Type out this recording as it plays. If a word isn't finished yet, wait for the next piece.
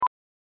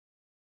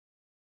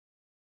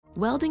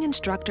Welding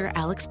instructor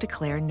Alex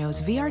DeClaire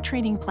knows VR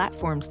training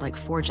platforms like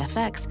Forge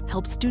FX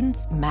help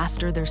students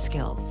master their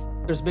skills.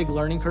 There's a big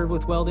learning curve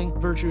with welding.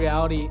 Virtual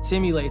reality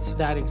simulates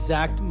that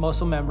exact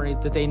muscle memory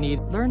that they need.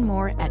 Learn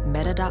more at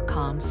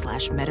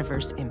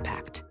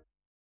meta.com/metaverseimpact.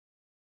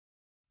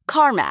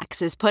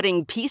 CarMax is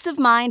putting peace of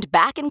mind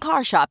back in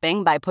car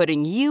shopping by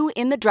putting you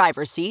in the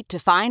driver's seat to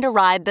find a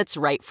ride that's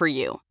right for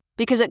you.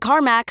 Because at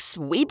CarMax,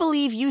 we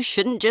believe you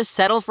shouldn't just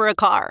settle for a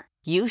car.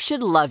 You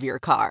should love your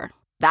car.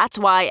 That's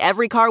why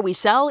every car we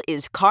sell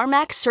is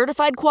CarMax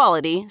certified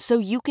quality, so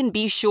you can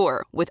be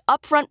sure with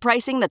upfront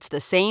pricing that's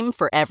the same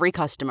for every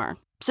customer.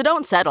 So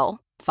don't settle.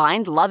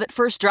 Find love at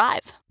first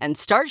drive and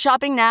start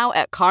shopping now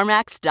at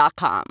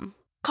CarMax.com.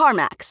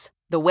 CarMax,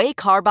 the way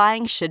car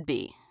buying should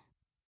be.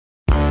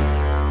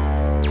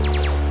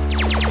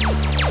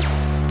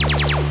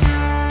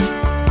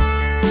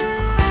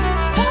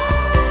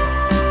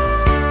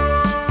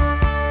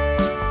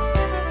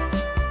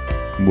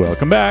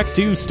 Welcome back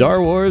to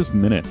Star Wars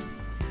Minute.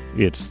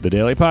 It's the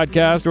daily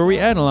podcast where we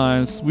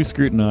analyze, we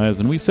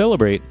scrutinize, and we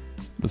celebrate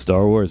the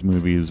Star Wars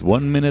movies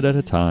 1 minute at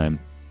a time.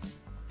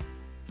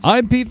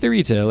 I'm Pete the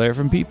Retailer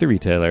from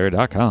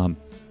PeteTheRetailer.com.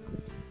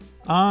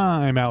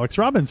 I'm Alex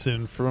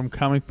Robinson from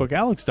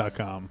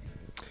ComicBookAlex.com.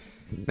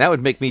 That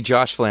would make me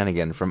Josh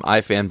Flanagan from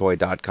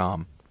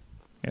iFanboy.com.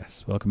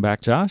 Yes, welcome back,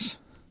 Josh.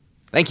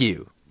 Thank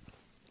you.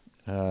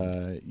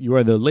 You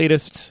are the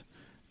latest...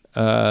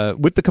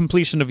 with the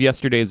completion of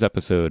yesterday's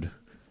episode,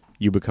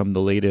 you become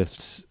the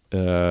latest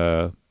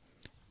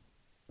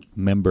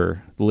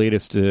member, the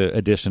latest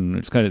edition.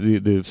 It's kind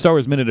of the Star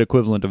Wars Minute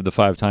equivalent of the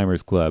Five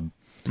Timers Club.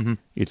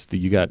 Mm-hmm.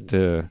 You got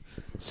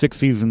 6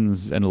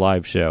 seasons and a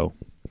live show,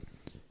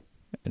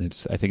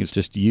 and I think it's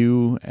just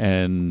you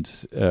and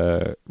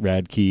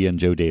Radkey and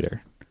Joe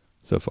Dater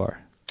so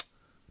far.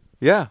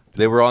 Yeah,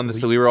 they were on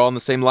we were all on the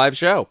same live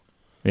show.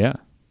 Yeah,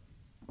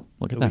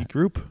 look at that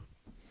group.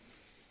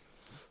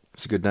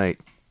 It's a good night.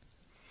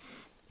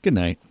 Good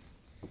night.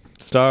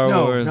 Star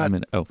Wars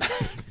Minute. Oh.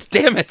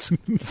 Damn it.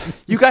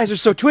 You guys are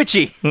so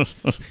twitchy.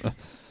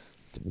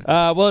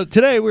 Well,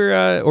 tonight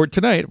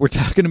we're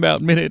talking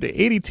about minute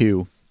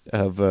 82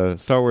 of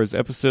Star Wars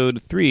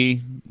Episode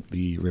 3,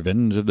 The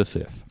Revenge of the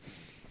Sith.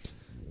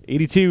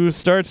 82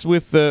 starts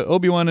with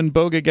Obi-Wan and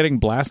Boga getting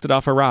blasted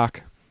off a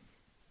rock,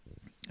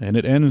 and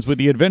it ends with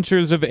the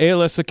adventures of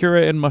Aayla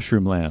Secura in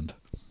Mushroom Land.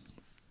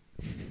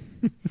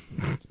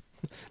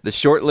 The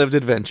short-lived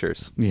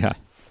adventures. Yeah.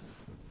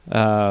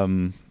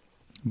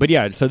 But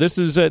yeah, so this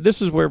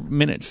is where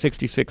minute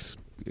 66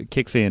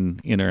 kicks in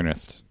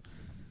earnest.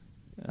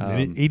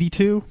 Minute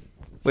 82?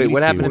 Wait, 82.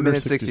 what happened in Order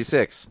minute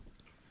 66?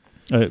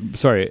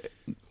 Sorry,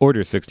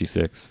 Order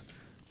 66.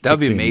 That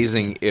would be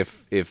amazing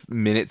if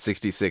minute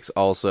 66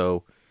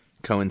 also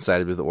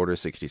coincided with Order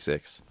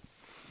 66.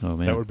 Oh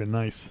man, that would have been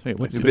nice. Wait,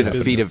 what's been a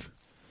feat of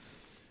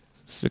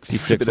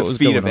 66? What was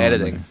feat of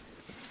editing.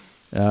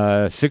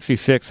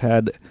 66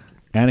 had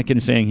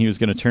Anakin saying he was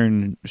going to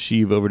turn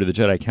Sheev over to the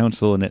Jedi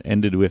Council, and it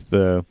ended with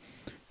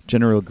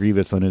General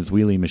Grievous on his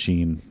wheelie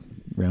machine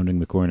rounding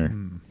the corner.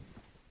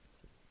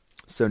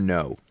 So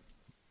no.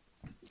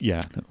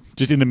 Yeah, no.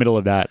 Just in the middle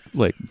of that,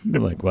 like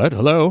what?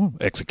 Hello,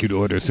 execute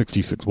Order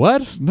 66.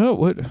 What? No,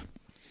 what?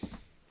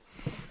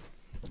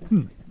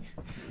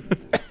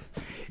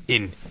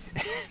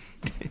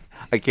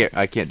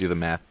 I can't do the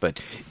math, but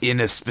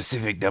in a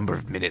specific number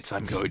of minutes,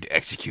 I'm going to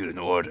execute an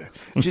order.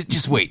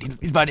 Just wait.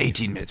 In about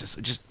 18 minutes or so.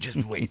 Just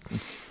wait.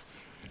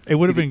 It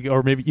would have been,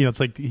 or maybe,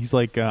 it's like he's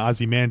like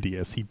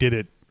Ozymandias. He did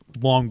it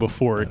long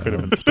before it could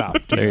have been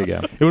stopped. There you go.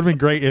 It would have been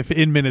great if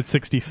in minute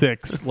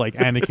 66, like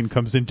Anakin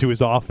comes into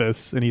his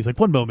office and he's like,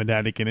 "One moment,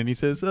 Anakin," and he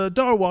says,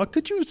 "Darwalk,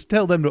 could you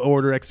tell them to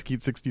order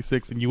execute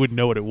 66?" And you wouldn't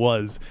know what it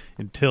was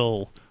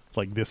until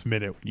like this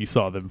minute when you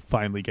saw them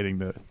finally getting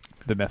the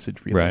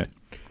message relayed. Right.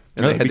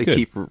 And they had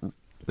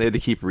to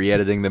keep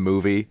re-editing the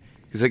movie.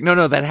 He's like,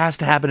 no, that has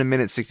to happen in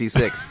minute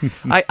 66.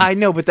 I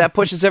know, but that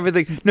pushes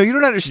everything. No, you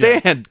don't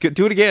understand. Yeah.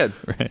 Do it again.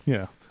 Right.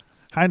 Yeah.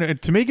 I know.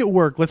 To make it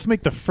work, let's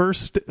make the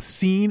first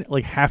scene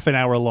like half an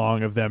hour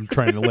long of them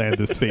trying to land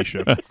this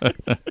spaceship.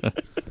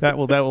 That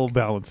will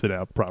balance it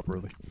out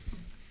properly.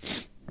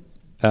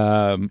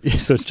 So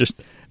it's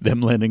just them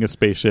landing a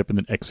spaceship and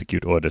then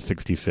execute Order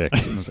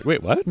 66. And I was like,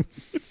 wait, what?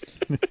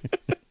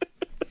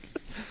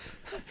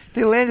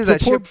 They landed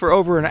that ship for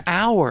over an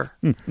hour.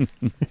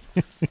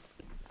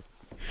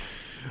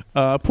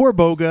 Poor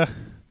Boga.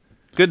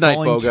 Good night,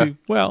 Boga.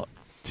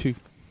 You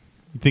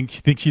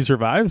think she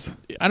survives?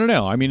 I don't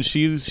know. I mean,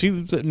 she's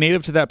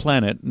native to that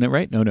planet,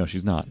 right? No,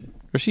 she's not.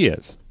 Or she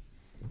is.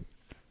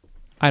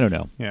 I don't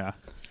know. Yeah.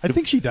 I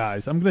think she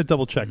dies. I'm going to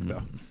double check,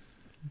 though.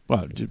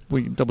 Well,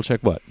 we double check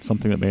what?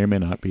 Something that may or may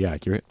not be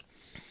accurate.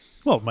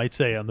 Well, it might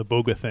say on the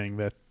Boga thing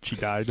that she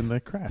died in the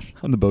crash.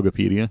 On the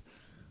Bogapedia.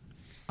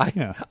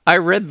 I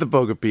read the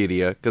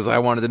Bogapedia because I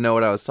wanted to know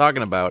what I was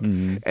talking about,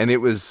 and it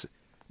was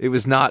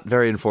not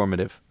very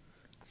informative.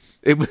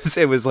 It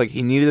was like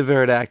he needed a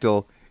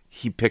Veridactyl.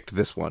 He picked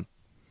this one.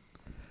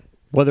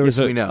 Well, there was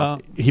we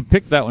know. He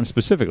picked that one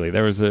specifically.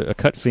 There was a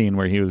cut scene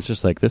where he was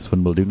just like, "This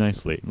one will do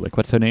nicely." Like,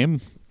 what's her name?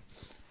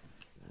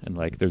 and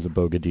like there's a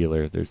Boga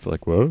dealer. There's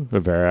like, whoa, a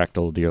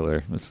Varactyl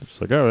dealer. It's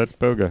just like, oh, that's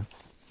Boga.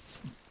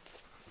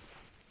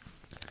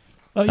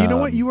 You know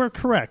what? You are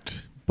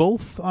correct.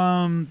 Both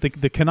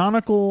the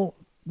canonical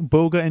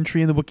Boga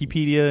entry in the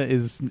Wikipedia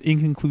is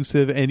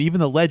inconclusive, and even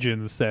the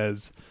legend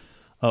says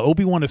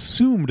Obi-Wan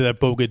assumed that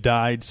Boga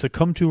died,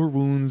 succumbed to her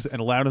wounds,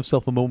 and allowed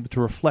himself a moment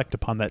to reflect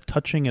upon that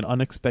touching and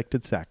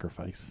unexpected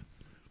sacrifice.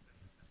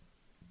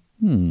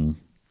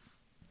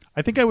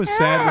 I think I was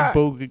sad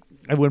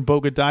when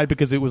Boga died,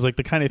 because it was like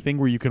the kind of thing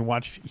where you can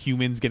watch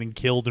humans getting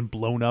killed and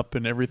blown up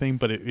and everything,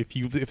 but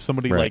if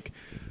somebody like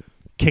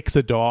kicks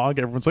a dog,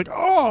 everyone's like,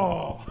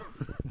 oh,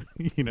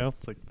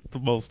 it's like the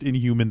most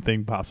inhuman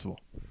thing possible.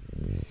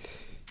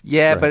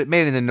 Yeah, but it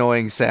made an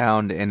annoying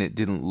sound, and it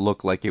didn't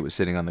look like it was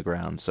sitting on the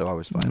ground, so I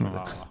was fine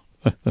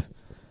with it.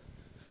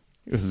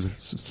 It was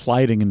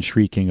sliding and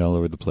shrieking all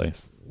over the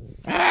place.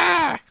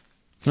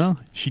 Well,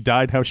 she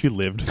died how she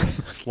lived.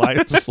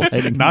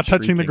 Sliding, not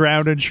touching the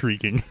ground and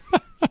shrieking.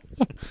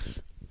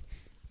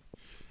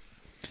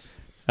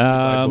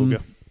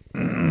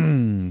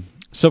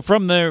 So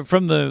from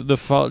the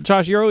fall,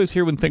 Josh, you're always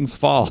here when things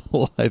fall,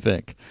 I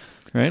think,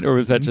 right? Or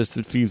was that just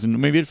the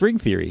season? Maybe it's Ring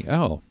Theory.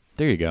 Oh,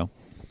 there you go.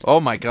 Oh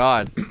my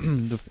God!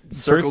 The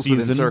Circles first season,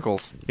 within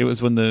circles. It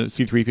was when the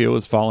C-3PO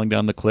was falling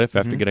down the cliff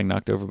after getting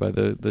knocked over by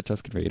the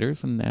Tusken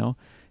Raiders, and now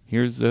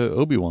here's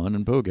Obi-Wan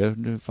and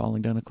Boga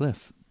falling down a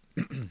cliff.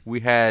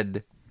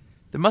 There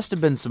must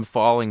have been some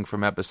falling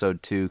from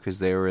episode 2 because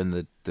they were in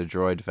the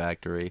droid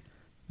factory.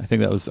 I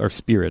think that was our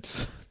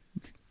spirits.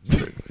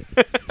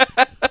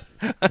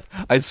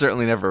 I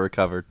certainly never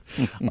recovered.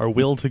 Our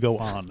will to go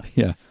on.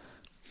 Yeah.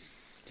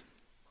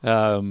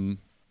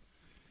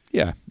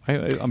 Yeah,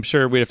 I'm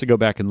sure we'd have to go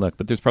back and look,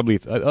 but there's probably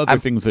other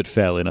things that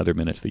fell in other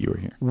minutes that you were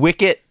here.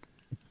 Wicket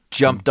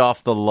jumped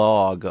off the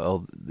log.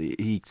 Oh,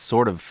 he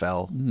sort of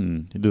fell.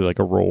 He did like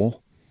a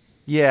roll.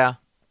 Yeah.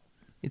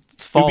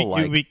 It's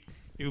fall-like.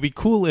 It would be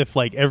cool if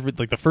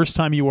the first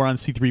time you were on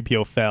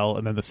C-3PO fell,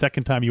 and then the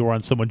second time you were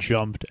on someone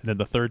jumped, and then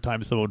the third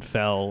time someone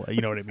fell.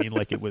 You know what I mean?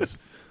 Like it was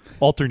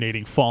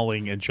alternating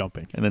falling and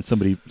jumping. And then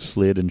somebody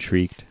slid and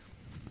shrieked.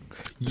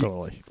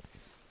 Totally.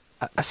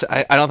 I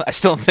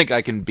still don't think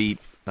I can beat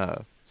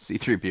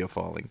C-3PO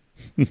falling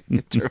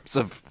in terms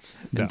of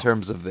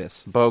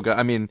this. Boga,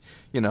 I mean,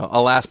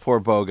 alas, poor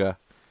Boga.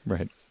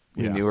 Right.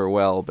 We knew her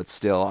well, but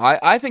still.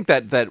 I think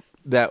that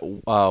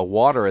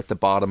water at the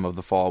bottom of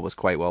the fall was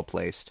quite well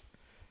placed.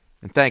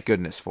 And thank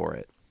goodness for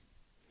it.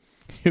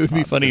 It would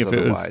be funny if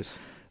it was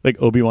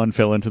like Obi-Wan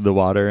fell into the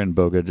water and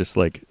Boga just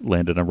like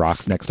landed on a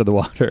rock next to the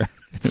water.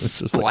 It was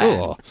just like,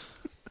 oh.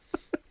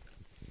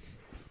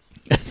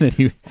 And then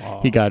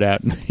he got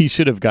out, and he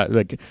should have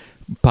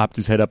popped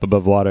his head up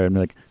above water and be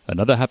like,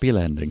 another happy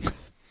landing.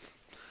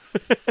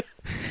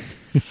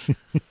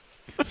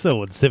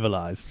 So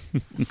uncivilized.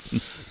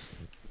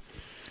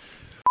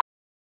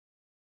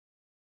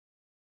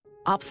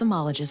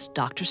 Ophthalmologist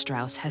Dr.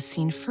 Strauss has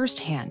seen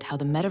firsthand how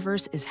the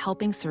metaverse is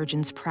helping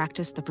surgeons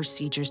practice the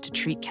procedures to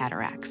treat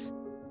cataracts.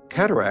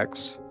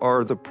 Cataracts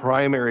are the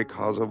primary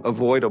cause of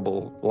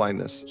avoidable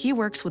blindness. He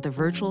works with a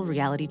virtual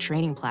reality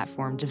training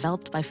platform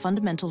developed by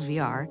Fundamental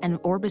VR and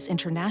Orbis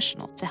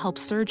International to help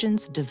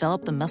surgeons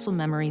develop the muscle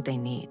memory they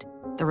need.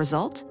 The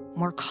result?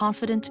 More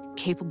confident,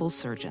 capable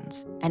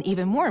surgeons. And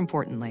even more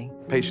importantly,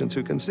 Patients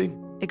who can see.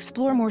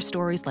 explore more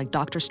stories like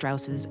Dr.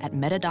 Strauss's at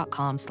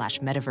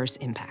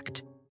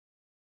meta.com/metaverseimpact.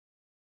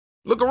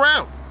 Look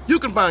around. You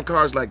can find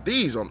cars like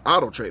these on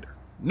AutoTrader.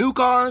 New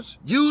cars,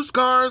 used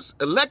cars,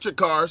 electric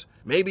cars,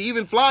 maybe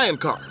even flying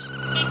cars.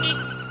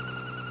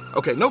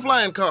 Okay, no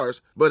flying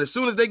cars, but as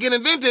soon as they get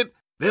invented,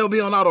 they'll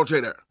be on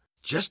AutoTrader.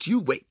 Just you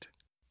wait.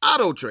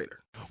 AutoTrader.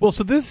 Well,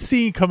 so this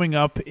scene coming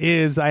up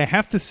is, I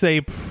have to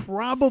say,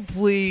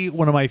 probably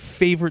one of my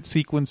favorite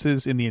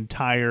sequences in the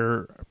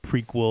entire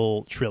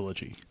prequel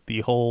trilogy.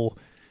 The whole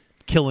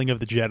killing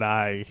of the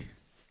Jedi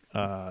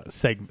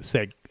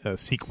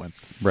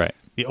sequence. Right.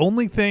 The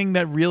only thing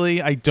that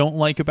really I don't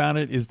like about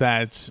it is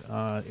that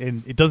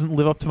and it doesn't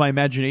live up to my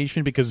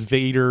imagination because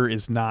Vader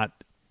is not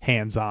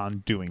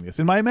hands-on doing this.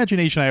 In my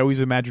imagination, I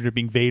always imagined it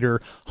being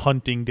Vader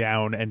hunting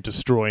down and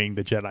destroying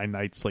the Jedi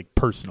Knights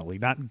personally,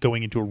 not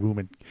going into a room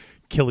and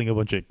killing a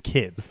bunch of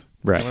kids.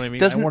 Right. You know what I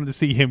mean? I wanted to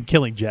see him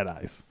killing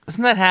Jedis.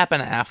 Doesn't that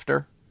happen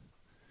after?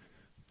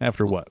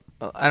 After what?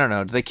 I don't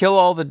know. Do they kill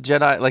all the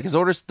Jedi?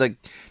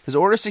 Does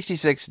Order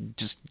 66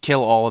 just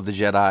kill all of the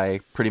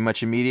Jedi pretty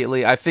much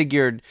immediately? I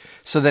figured.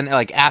 So then,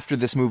 after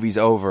this movie's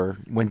over,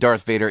 when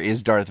Darth Vader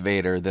is Darth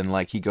Vader, then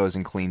he goes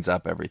and cleans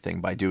up everything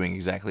by doing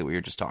exactly what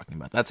you're just talking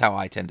about. That's how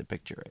I tend to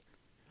picture it.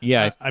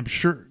 Yeah, I'm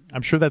sure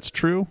that's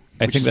true.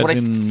 I think that's what I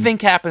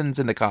think happens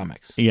in the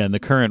comics. Yeah, in the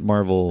current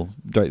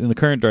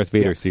Darth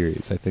Vader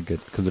series, I think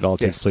because it all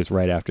takes place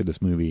right after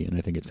this movie, and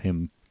I think it's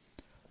him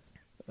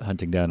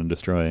hunting down and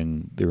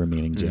destroying the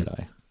remaining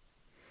Jedi.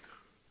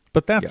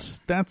 But that's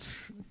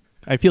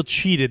I feel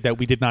cheated that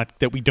we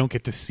don't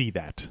get to see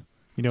that.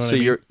 You know what I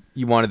mean? So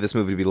you wanted this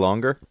movie to be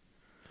longer?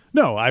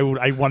 No,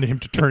 I wanted him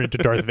to turn into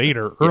Darth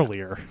Vader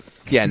earlier.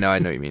 Yeah, no, I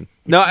know what you mean.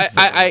 No,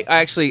 I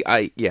actually,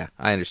 I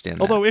understand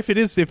that. Although if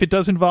it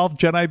does involve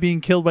Jedi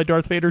being killed by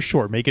Darth Vader,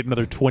 sure, make it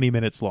another 20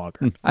 minutes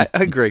longer. I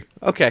agree.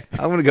 Okay,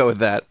 I'm going to go with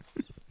that.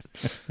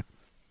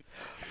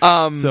 But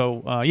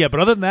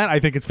other than that, I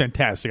think it's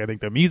fantastic. I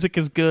think the music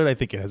is good. I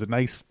think it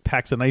has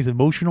packs a nice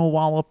emotional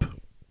wallop.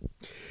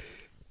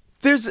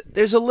 There's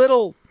a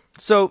little,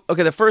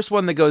 the first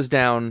one that goes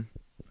down,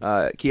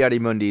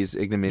 Ki-Adi-Mundi's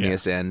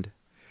ignominious end.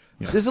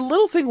 Yeah. There's a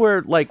little thing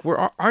where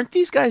aren't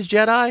these guys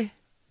Jedi?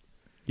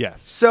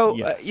 Yes. So,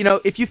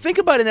 if you think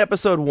about in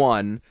episode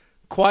 1,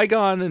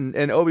 Qui-Gon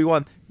and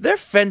Obi-Wan, they're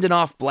fending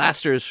off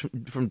blasters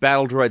from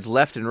battle droids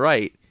left and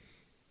right.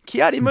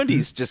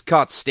 Ki-Adi-Mundi's just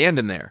caught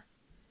standing there.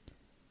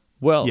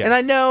 Well, and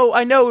I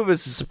know it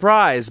was a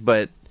surprise,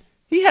 but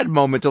he had a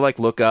moment to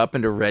look up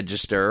and to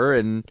register,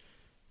 and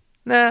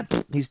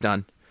he's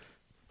done.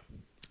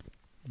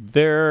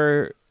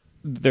 There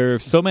are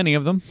so many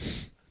of them.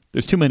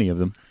 There's too many of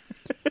them.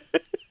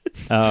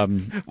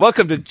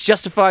 Welcome to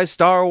Justify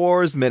Star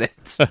Wars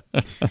Minutes.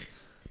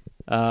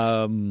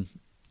 And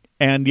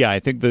yeah, I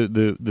think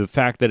the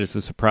fact that it's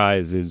a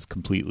surprise is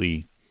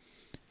completely,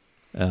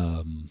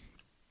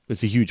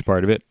 it's a huge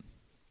part of it.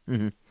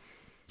 Mm-hmm.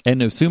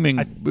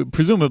 And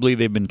presumably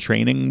they've been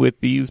training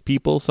with these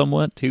people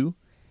somewhat too.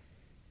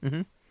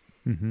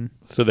 Mm-hmm. Mm-hmm.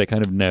 So they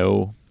kind of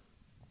know,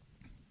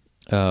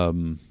 a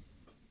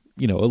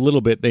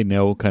little bit. They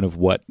know kind of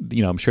what,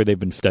 I'm sure they've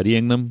been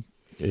studying them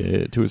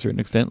to a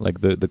certain extent.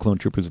 Like the clone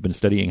troopers have been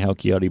studying how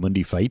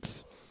Ki-Adi-Mundi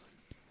fights.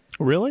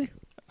 Really?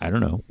 I don't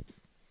know.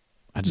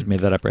 I just made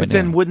that up right now. But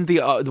then wouldn't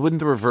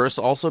the reverse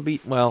also be?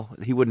 Well,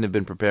 he wouldn't have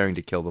been preparing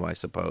to kill them, I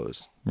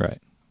suppose.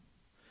 Right.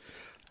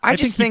 I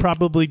think he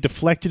probably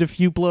deflected a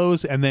few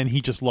blows, and then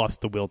he just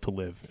lost the will to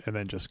live, and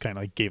then just kind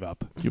of gave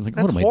up. He was like,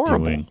 That's what am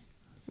horrible. I doing?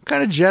 What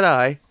kind of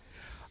Jedi?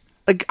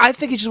 I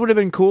think it just would have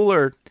been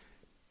cooler,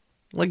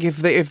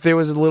 if there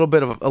was a little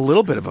bit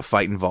of a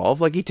fight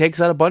involved. He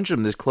takes out a bunch of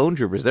them. There's clone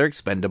troopers; they're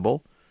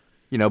expendable,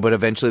 but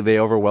eventually they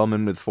overwhelm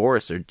him with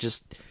force. Or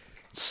just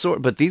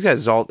but these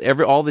guys all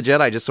the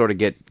Jedi just sort of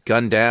get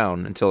gunned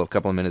down until a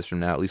couple of minutes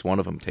from now, at least one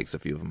of them takes a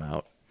few of them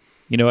out.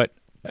 You know what?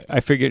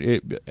 I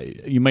figured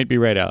you might be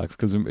right, Alex,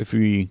 because if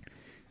we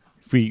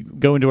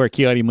go into our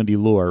Ki-Adi-Mundi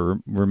lore,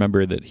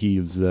 remember that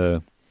he's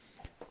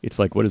it's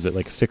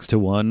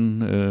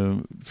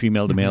 6-to-1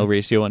 female to male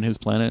ratio on his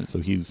planet, so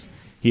he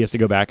has to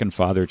go back and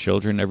father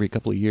children every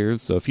couple of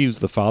years. So if he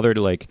was the father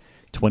to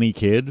 20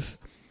 kids,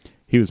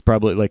 he was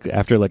probably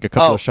after a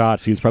couple of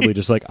shots, he was probably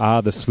just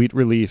the sweet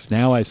release.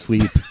 Now I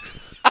sleep.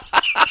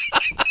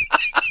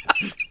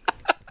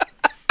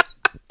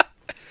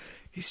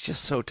 He's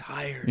just so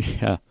tired.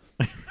 Yeah.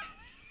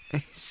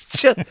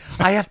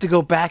 I have to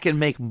go back and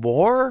make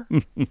more?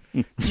 Do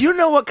you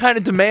know what kind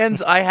of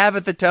demands I have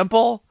at the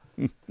temple?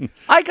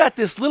 I got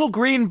this little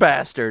green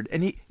bastard,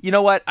 and you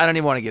know what? I don't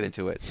even want to get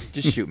into it.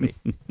 Just shoot me.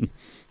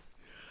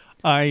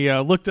 I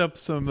looked up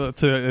some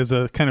as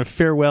a kind of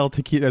farewell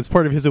to as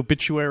part of his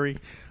obituary.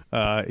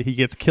 He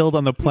gets killed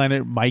on the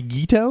planet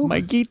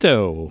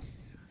Maigito.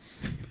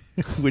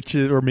 Which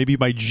is, or maybe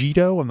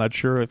Maigito. I'm not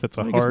sure if that's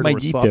a hard or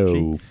soft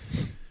G.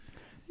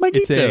 Maigito.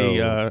 It's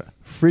a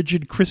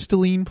frigid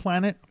crystalline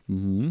planet.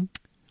 Mm-hmm.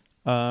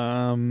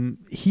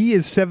 He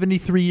is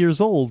 73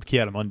 years old,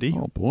 Ki-Adi-Mundi.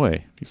 Oh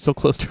boy, he's so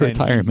close to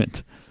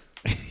retirement.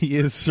 He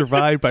is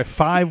survived by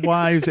 5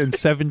 wives and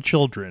 7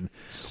 children.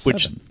 7.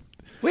 Which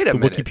wait a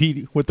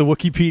minute. What the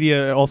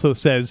Wikipedia also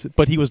says,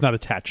 but he was not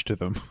attached to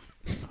them.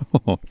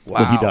 Wow.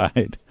 When he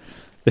died.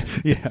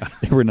 Yeah,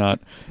 they were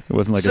not. It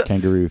wasn't a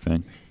kangaroo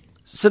thing.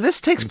 So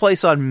this takes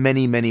place on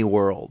many, many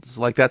worlds.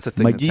 That's a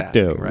thing Maigito. That's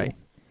happening, right?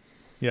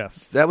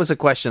 Yes. That was a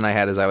question I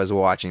had as I was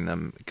watching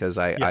them, because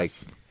I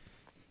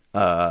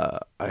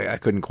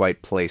couldn't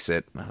quite place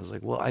it. I was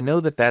like, well, I know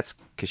that's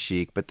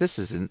Kashyyyk, but this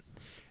isn't.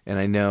 And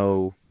I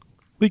know...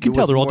 Well, you can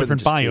tell they're all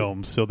different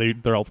biomes, so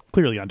they're all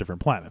clearly on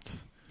different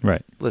planets.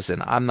 Right.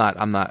 Listen, I'm not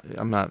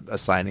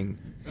assigning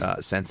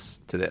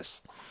sense to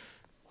this.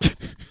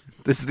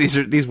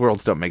 These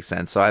worlds don't make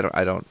sense, so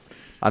I'm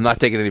not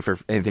taking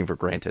anything for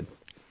granted.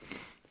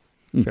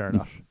 Fair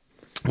enough.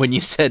 When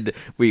you said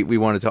we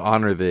wanted to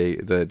honor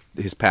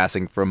his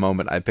passing for a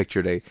moment, I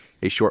pictured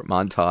a short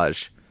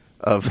montage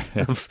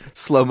of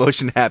slow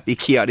motion happy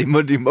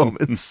Ki-Adi-Mundi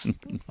moments.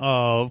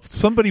 Oh,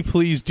 somebody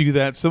please do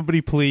that.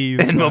 Somebody please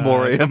in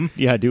memoriam.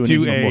 Yeah, do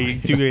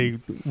a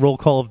roll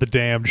call of the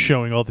damned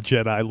showing all the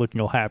Jedi looking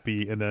all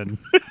happy, and then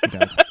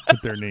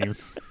put their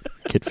names.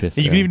 Kit Fisto.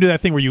 And you can even do that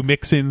thing where you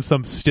mix in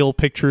some still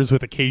pictures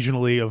with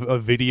occasionally a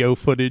video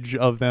footage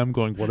of them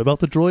going, "What about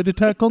the droid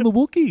attack on the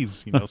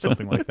Wookiees?"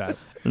 Something like that.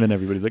 And then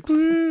everybody's like,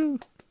 "Woo!"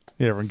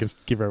 Yeah, everyone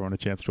give everyone a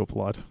chance to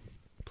applaud.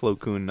 Plo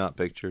Koon not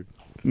pictured.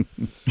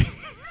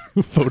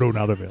 Photo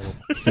not available.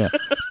 Yeah,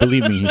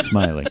 believe me, he's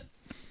smiling.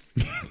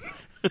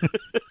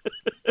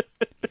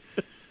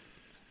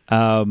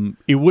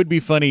 It would be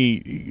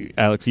funny,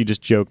 Alex. You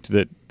just joked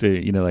that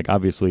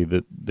obviously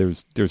that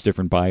there's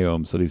different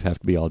biomes, so these have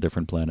to be all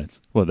different planets.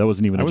 Well, that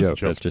wasn't even a joke.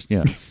 That's just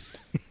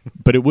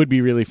But it would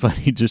be really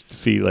funny just to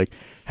see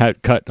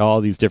cut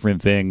all these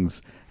different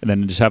things and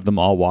then just have them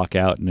all walk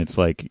out, and it's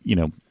like, you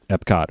know,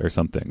 Epcot or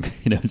something.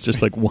 You know, it's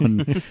just like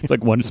one. It's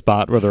like one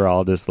spot where they're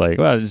all just like,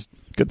 well, it's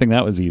good thing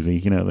that was easy.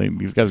 You know,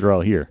 these guys are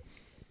all here.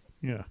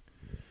 Yeah.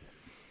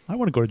 I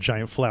want to go to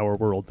Giant Flower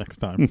World next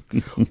time.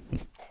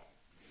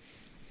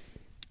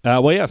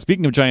 Well, yeah.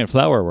 Speaking of Giant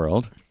Flower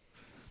World,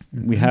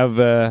 we have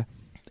Aayla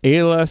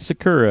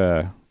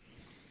Secura,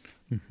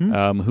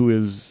 who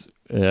is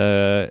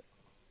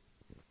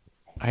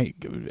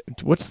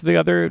what's the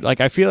other?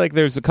 Like, I feel like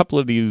there's a couple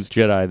of these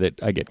Jedi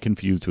that I get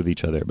confused with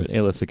each other, but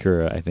Aayla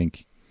Secura, I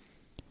think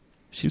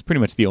she's pretty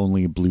much the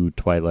only blue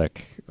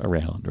Twi'lek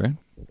around, right?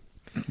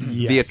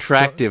 Yes. The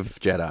attractive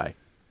Jedi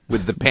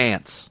with the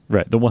pants,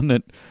 right? The one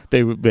that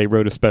they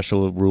wrote a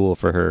special rule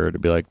for her to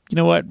be like, you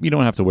know what, you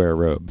don't have to wear a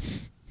robe.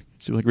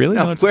 She's like, really?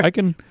 No, I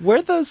can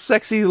wear those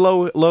sexy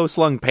low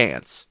slung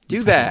pants.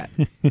 Do that.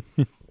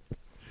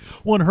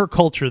 Well, in her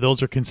culture,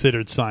 those are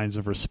considered signs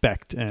of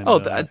respect. And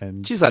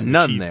and she's a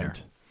nun there.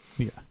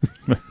 Yeah,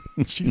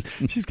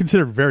 she's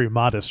considered very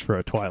modest for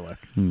a Twi'lek.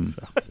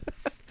 So.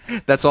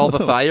 That's all the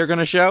thigh you're going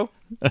to show.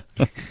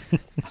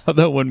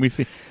 Although when we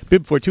see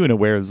Bib Fortuna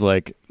wears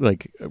like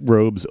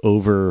robes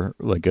over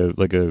like a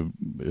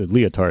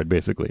leotard,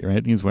 basically,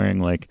 right? He's wearing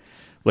like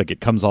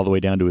it comes all the way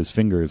down to his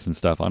fingers and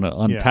stuff on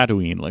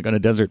Tatooine, like on a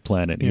desert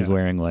planet. He's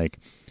wearing like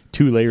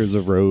 2 layers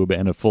of robe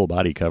and a full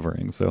body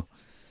covering. So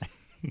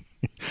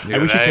I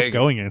wish he kept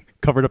going and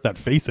covered up that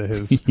face of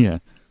his. Yeah.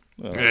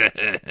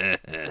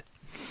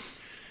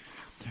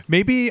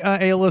 Maybe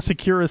Aayla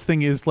Secura's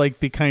thing is like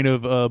the kind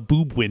of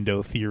boob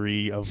window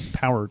theory of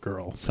Power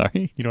Girl.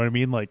 Sorry? You know what I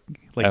mean? Like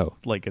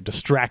a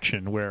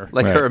distraction where...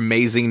 Like her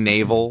amazing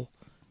navel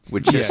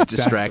would just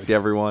distract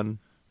everyone.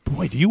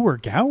 Boy, do you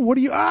work out? What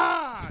do you... You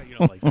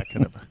know, like that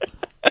kind of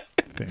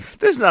thing.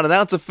 There's not an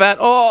ounce of fat.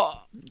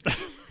 Oh!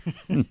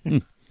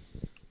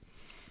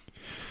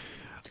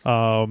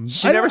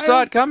 She never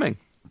saw it coming.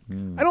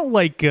 I don't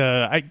like.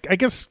 I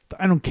guess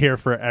I don't care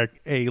for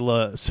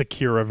Aayla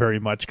Secura very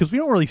much because we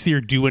don't really see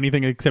her do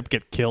anything except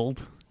get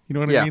killed. You know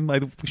what I mean?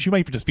 Like she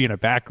might just be in a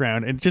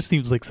background, and it just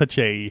seems like such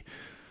a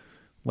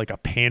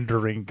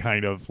pandering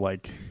kind of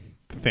like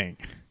thing.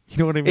 You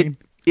know what I mean?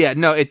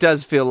 It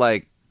does feel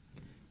like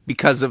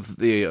because of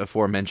the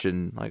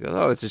aforementioned, like,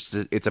 oh,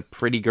 it's a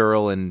pretty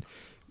girl in,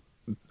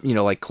 you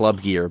know, like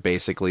club gear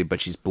basically,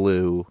 but she's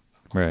blue.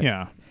 Right.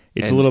 Yeah.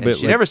 It's a little bit.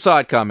 She never saw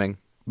it coming.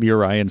 The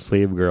Orion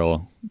slave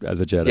girl as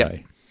a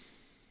Jedi.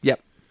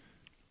 Yep.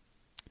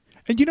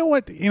 And you know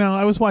what? You know,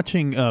 I was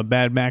watching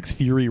Mad Max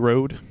Fury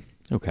Road.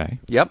 Okay.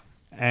 Yep.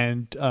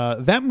 And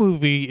that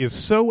movie is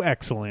so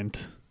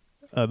excellent.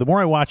 The more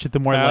I watch it, the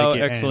more I like it.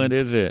 How excellent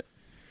is it?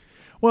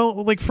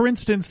 Well, like, for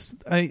instance,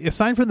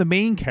 aside from the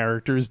main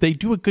characters, they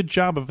do a good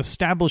job of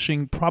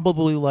establishing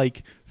probably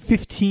like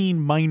 15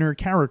 minor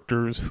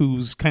characters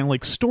whose kind of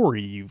like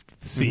story you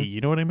see. Mm-hmm.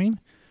 You know what I mean?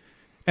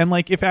 And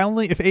like, if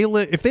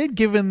they had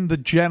given the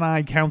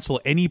Jedi Council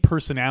any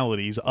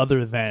personalities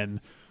other than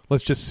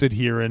let's just sit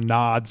here and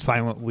nod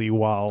silently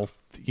while,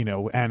 you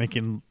know,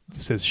 Anakin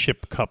says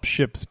ship, cup,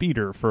 ship,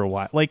 speeder for a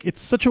while, like,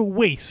 it's such a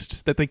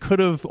waste that they could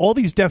have. All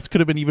these deaths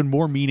could have been even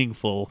more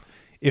meaningful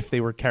if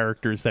they were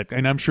characters that.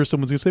 And I'm sure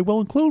someone's gonna say,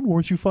 well, in Clone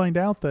Wars, you find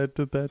out that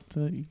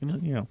you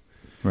know,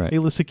 right.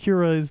 Aayla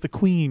Secura is the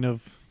queen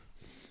of.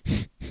 You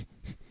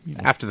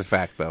know. After the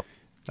fact, though.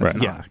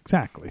 Right. Yeah,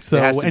 exactly. So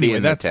anyway,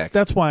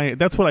 that's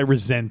what I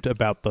resent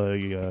about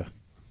the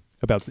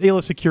about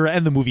Aayla Secura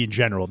and the movie in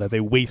general, that they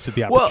wasted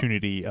the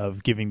opportunity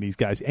of giving these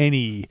guys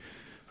any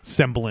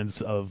semblance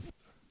of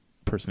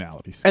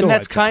personalities. And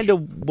that's kind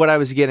of what I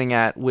was getting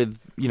at with,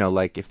 you know,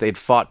 like if they'd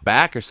fought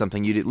back or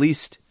something, you'd at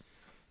least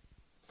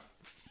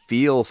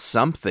feel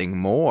something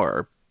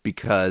more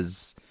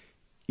because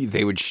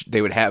they would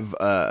have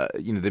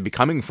you know, they'd be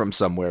coming from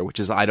somewhere, which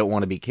is I don't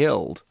want to be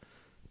killed.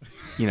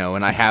 You know,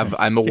 and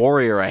I'm a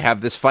warrior. I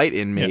have this fight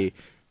in me. Yeah.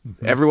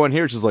 Mm-hmm. Everyone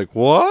here is just like,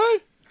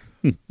 what?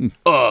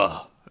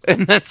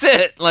 And that's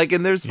it. Like,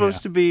 and they're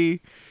supposed to be,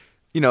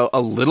 you know,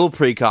 a little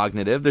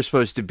precognitive. They're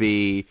supposed to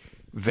be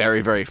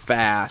very, very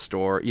fast,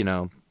 or, you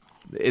know,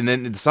 and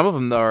then some of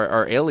them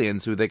are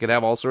aliens who they could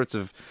have all sorts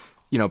of,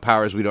 you know,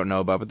 powers we don't know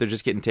about, but they're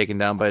just getting taken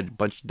down by a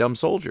bunch of dumb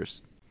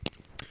soldiers.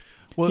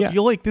 Well,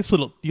 you like this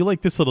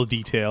little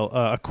detail.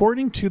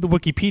 According to the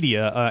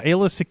Wikipedia,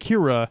 Aayla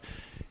Secura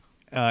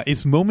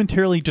is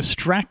momentarily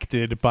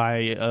distracted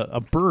by a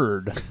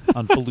bird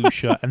on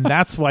Felucia, and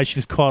that's why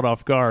she's caught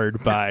off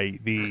guard by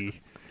the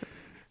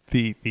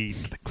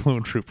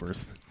clone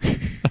troopers.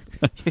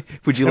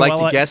 Would you like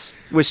to guess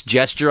which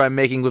gesture I'm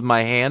making with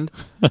my hand?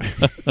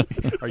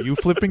 Are you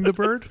flipping the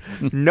bird?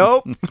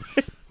 Nope.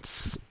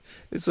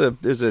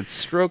 There's a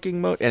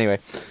stroking mode. Anyway.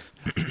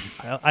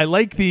 I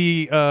like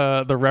the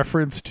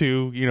reference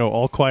to, you know,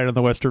 All Quiet on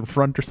the Western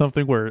Front or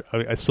something, where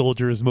a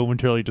soldier is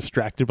momentarily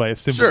distracted by a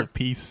symbol of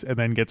peace and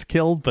then gets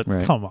killed. But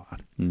come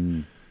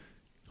on,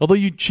 Although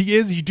you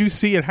do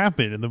see it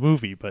happen in the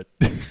movie, but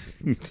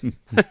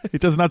it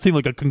does not seem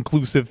like a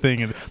conclusive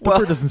thing. And the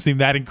bird doesn't seem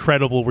that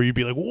incredible where you'd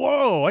be like,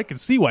 whoa, I can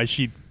see why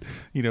she'd,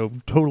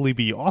 totally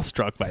be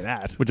awestruck by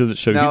that. But does it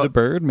show you the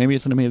bird? Maybe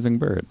it's an amazing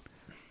bird.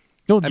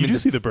 No, you do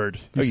see the bird.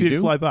 You see it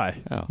fly by.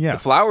 Oh. Yeah. The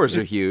flowers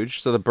are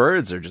huge, so the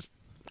birds are just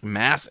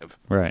massive.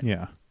 Right.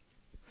 Yeah.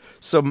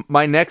 So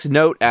my next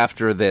note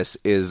after this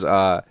is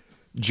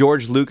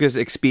George Lucas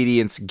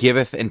expedience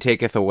giveth and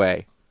taketh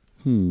away.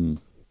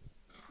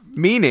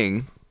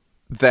 Meaning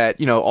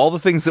that, all the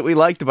things that we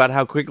liked about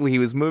how quickly he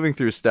was moving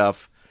through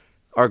stuff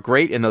are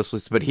great in those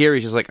places, but here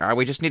he's just like,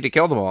 we just need to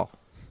kill them all.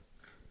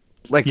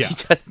 Like,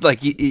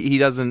 he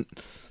doesn't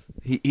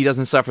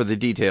suffer the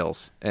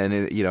details. And,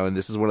 and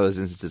this is one of those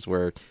instances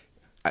where,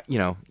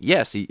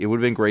 yes, it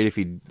would have been great if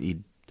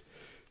he'd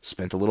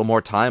spent a little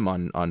more time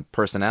on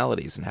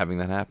personalities and having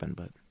that happen,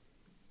 but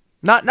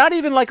not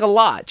even like a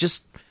lot,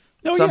 just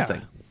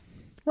something. Yeah.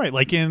 Right,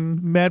 like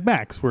in Mad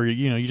Max, where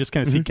you just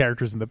kind of see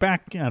characters in the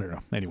back. I don't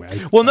know. Anyway,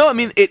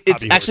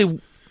 it's actually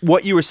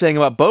what you were saying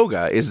about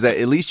Boga is that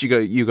at least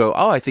you go,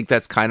 oh, I think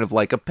that's kind of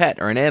like a pet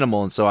or an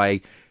animal, and so I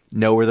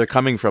know where they're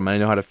coming from and I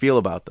know how to feel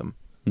about them,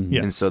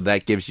 and so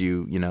that gives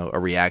you a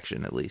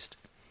reaction at least.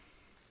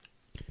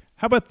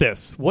 How about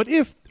this? What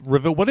if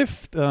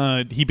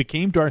he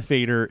became Darth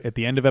Vader at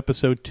the end of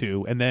Episode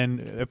 2, and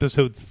then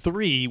Episode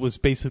 3 was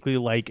basically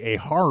like a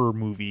horror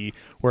movie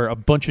where a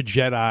bunch of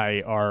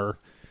Jedi are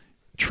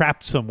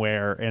trapped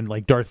somewhere, and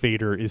like Darth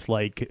Vader is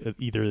like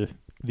either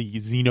the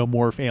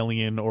xenomorph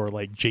alien or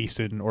like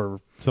Jason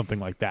or something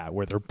like that,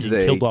 where they're being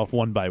killed off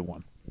one by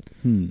one.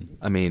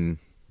 I mean,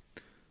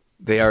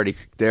 they already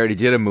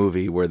did a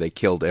movie where they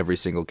killed every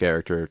single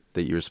character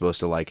that you were supposed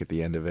to like at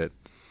the end of it.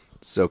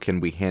 So can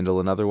we handle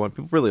another one?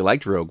 People really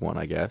liked Rogue One,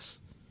 I guess.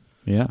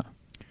 Yeah.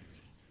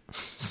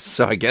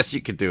 So I guess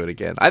you could do it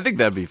again. I think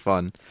that'd be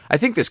fun. I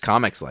think there's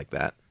comics like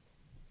that.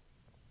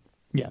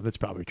 Yeah, that's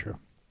probably true.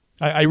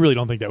 I really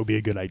don't think that would be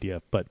a good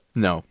idea, but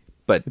no,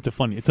 but it's a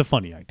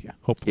funny idea.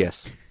 Hopefully,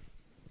 yes,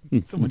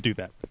 someone do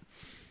that.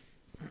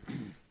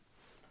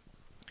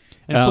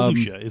 And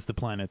Felucia is the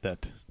planet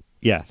that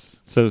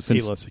So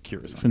since Aayla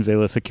Secura is on. Since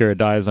Aayla Secura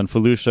dies on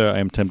Felucia, I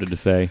am tempted to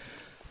say,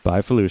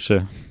 bye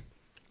Felucia.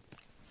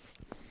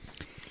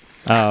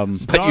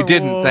 But you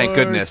didn't, thank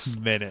goodness.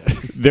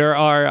 There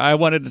are. I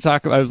wanted to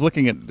talk. I was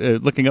looking up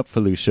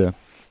Felucia.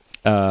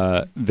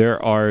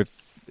 There are.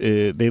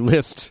 They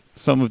list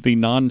some of the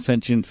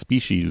non-sentient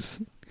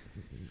species.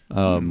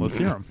 Let's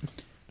hear them.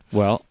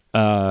 Well,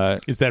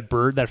 is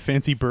that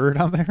fancy bird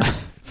on there?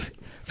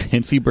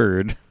 Fancy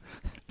bird.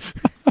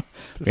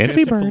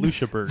 Fancy bird.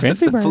 Felucia bird.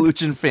 Fancy bird.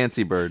 Felucian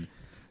fancy bird.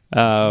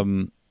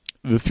 The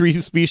three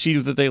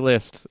species that they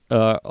list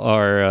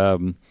are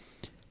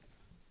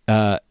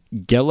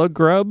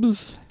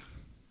Gelagrubs.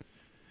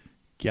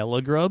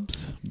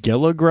 Gelagrubs,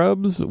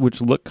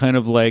 which look kind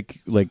of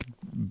like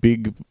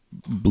big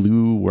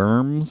blue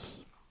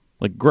worms,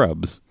 like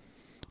grubs,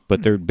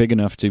 but they're big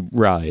enough to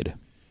ride.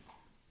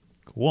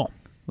 Cool.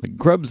 Like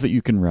grubs that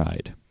you can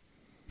ride.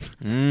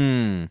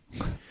 My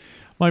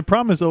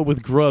problem is,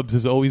 with grubs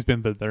has always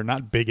been that they're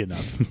not big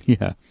enough.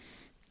 Yeah.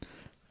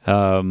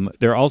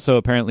 They're also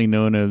apparently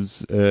known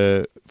as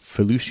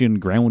Felucian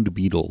ground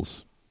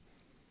beetles.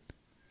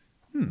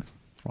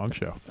 Wrong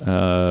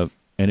show.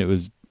 And it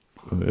was,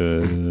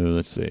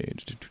 let's see.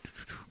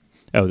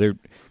 Oh, they're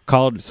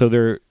called, so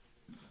they're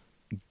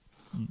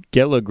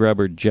Gelagrub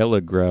or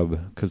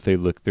Gelagrub because they're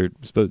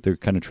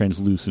kind of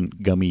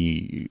translucent,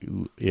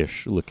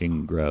 gummy-ish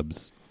looking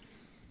grubs.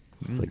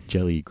 It's like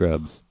jelly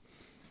grubs.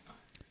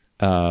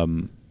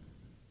 And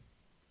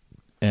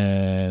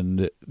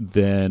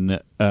then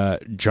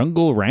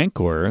jungle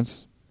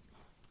rancors.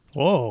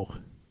 Whoa.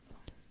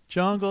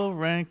 Jungle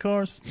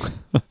rancors.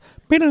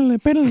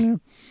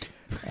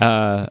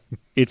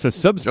 It's a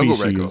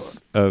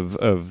subspecies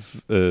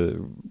of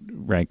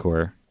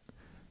rancor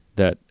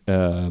that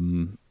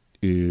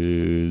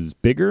is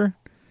bigger,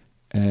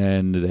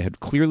 and they have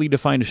clearly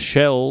defined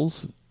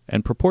shells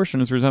and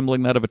proportions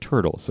resembling that of a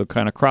turtle. So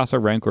kind of cross a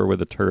rancor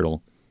with a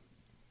turtle.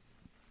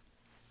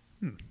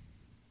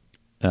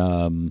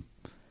 And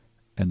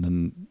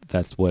then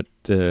that's what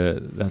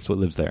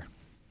lives there.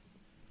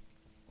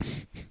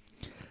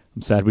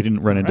 I'm sad we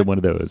didn't run into one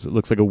of those. It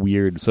looks like a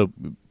weird,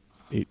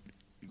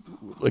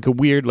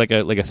 like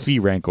a sea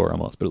rancor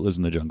almost, but it lives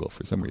in the jungle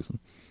for some reason.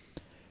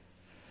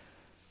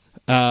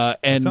 And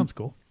that sounds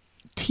cool.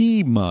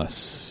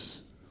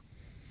 T-mus.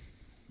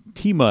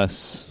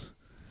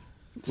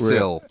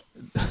 Sill.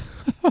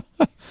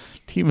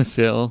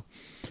 T-musil.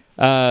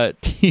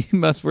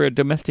 T-mus were a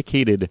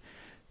domesticated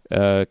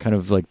kind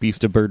of like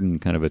beast of burden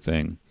kind of a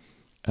thing.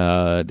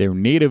 They were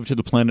native to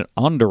the planet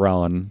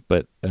Onderon,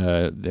 but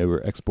they were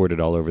exported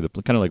all over the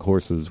place, kind of like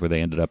horses where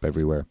they ended up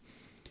everywhere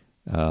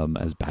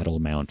as battle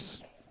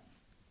mounts.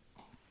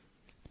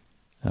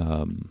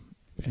 And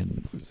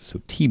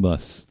so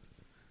T-mus.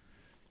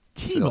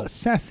 T-mus.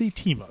 Sassy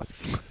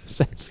T-mus.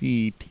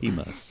 Sassy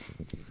T-mus.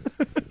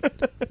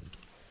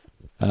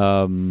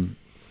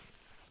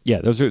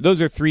 Yeah,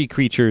 those are three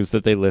creatures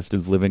that they list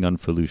as living on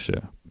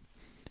Felucia.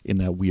 in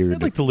that weird.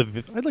 I'd like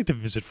to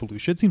visit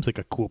Felucia. It seems like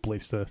a cool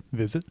place to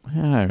visit. I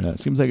don't know. It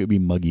seems like it'd be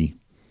muggy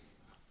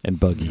and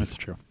buggy. That's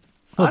true.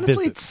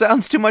 Honestly, it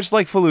sounds too much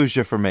like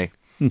Fallujah for me.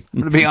 I'm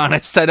going to be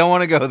honest. I don't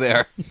want to go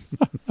there.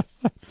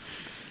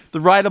 The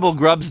rideable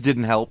grubs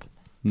didn't help.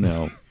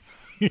 No.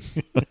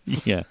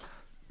 Yeah.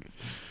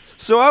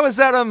 So I was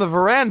out on the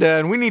veranda,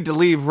 and we need to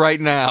leave right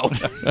now.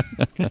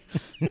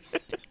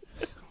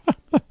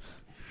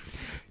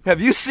 Have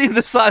you seen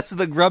the size of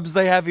the grubs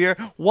they have here?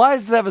 Why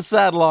does it have a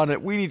saddle on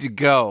it? We need to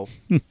go.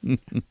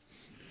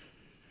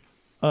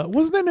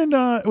 Was that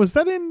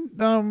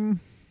in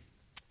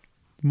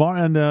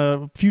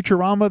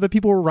Futurama that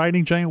people were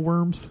riding giant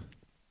worms?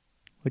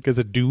 Like as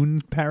a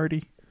Dune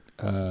parody?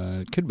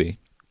 Could be.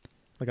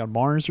 Like on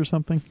Mars or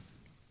something?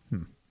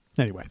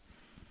 Anyway.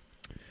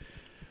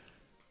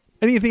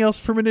 Anything else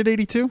for minute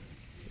 82?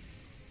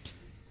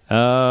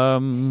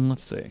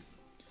 Let's see.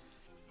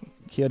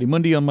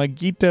 Kiarimundi on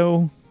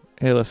Maigito,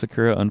 Eila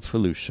Sakura on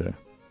Felucia.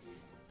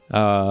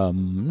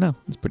 No,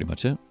 that's pretty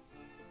much it.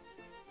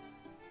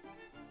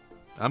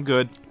 I'm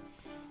good.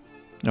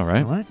 All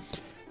right.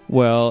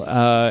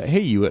 Well,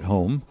 hey, you at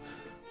home.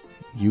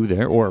 You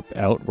there, or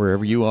out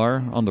wherever you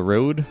are on the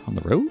road. On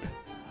the road?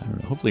 I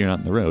don't know. Hopefully you're not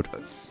on the road.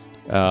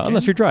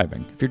 Unless you're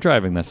driving. If you're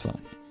driving, that's fine.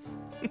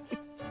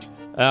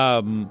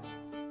 Do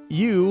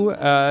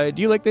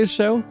you like this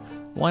show?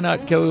 Why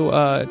not go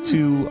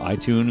to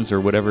iTunes or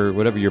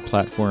whatever your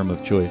platform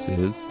of choice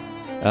is,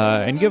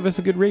 and give us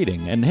a good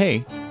rating. And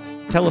hey,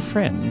 tell a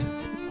friend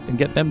and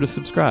get them to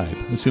subscribe,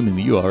 assuming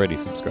that you already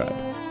subscribe,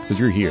 because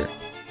you're here.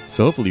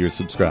 So hopefully you're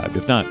subscribed.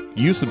 If not,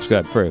 you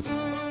subscribe first,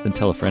 then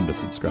tell a friend to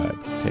subscribe.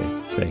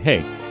 Say,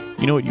 hey,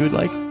 you know what you would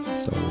like?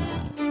 Star Wars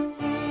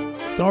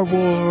Minute. Star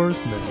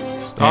Wars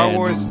Minute. Star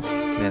Wars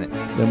Minute.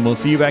 Then we'll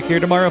see you back here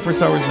tomorrow for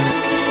Star Wars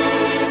Minute.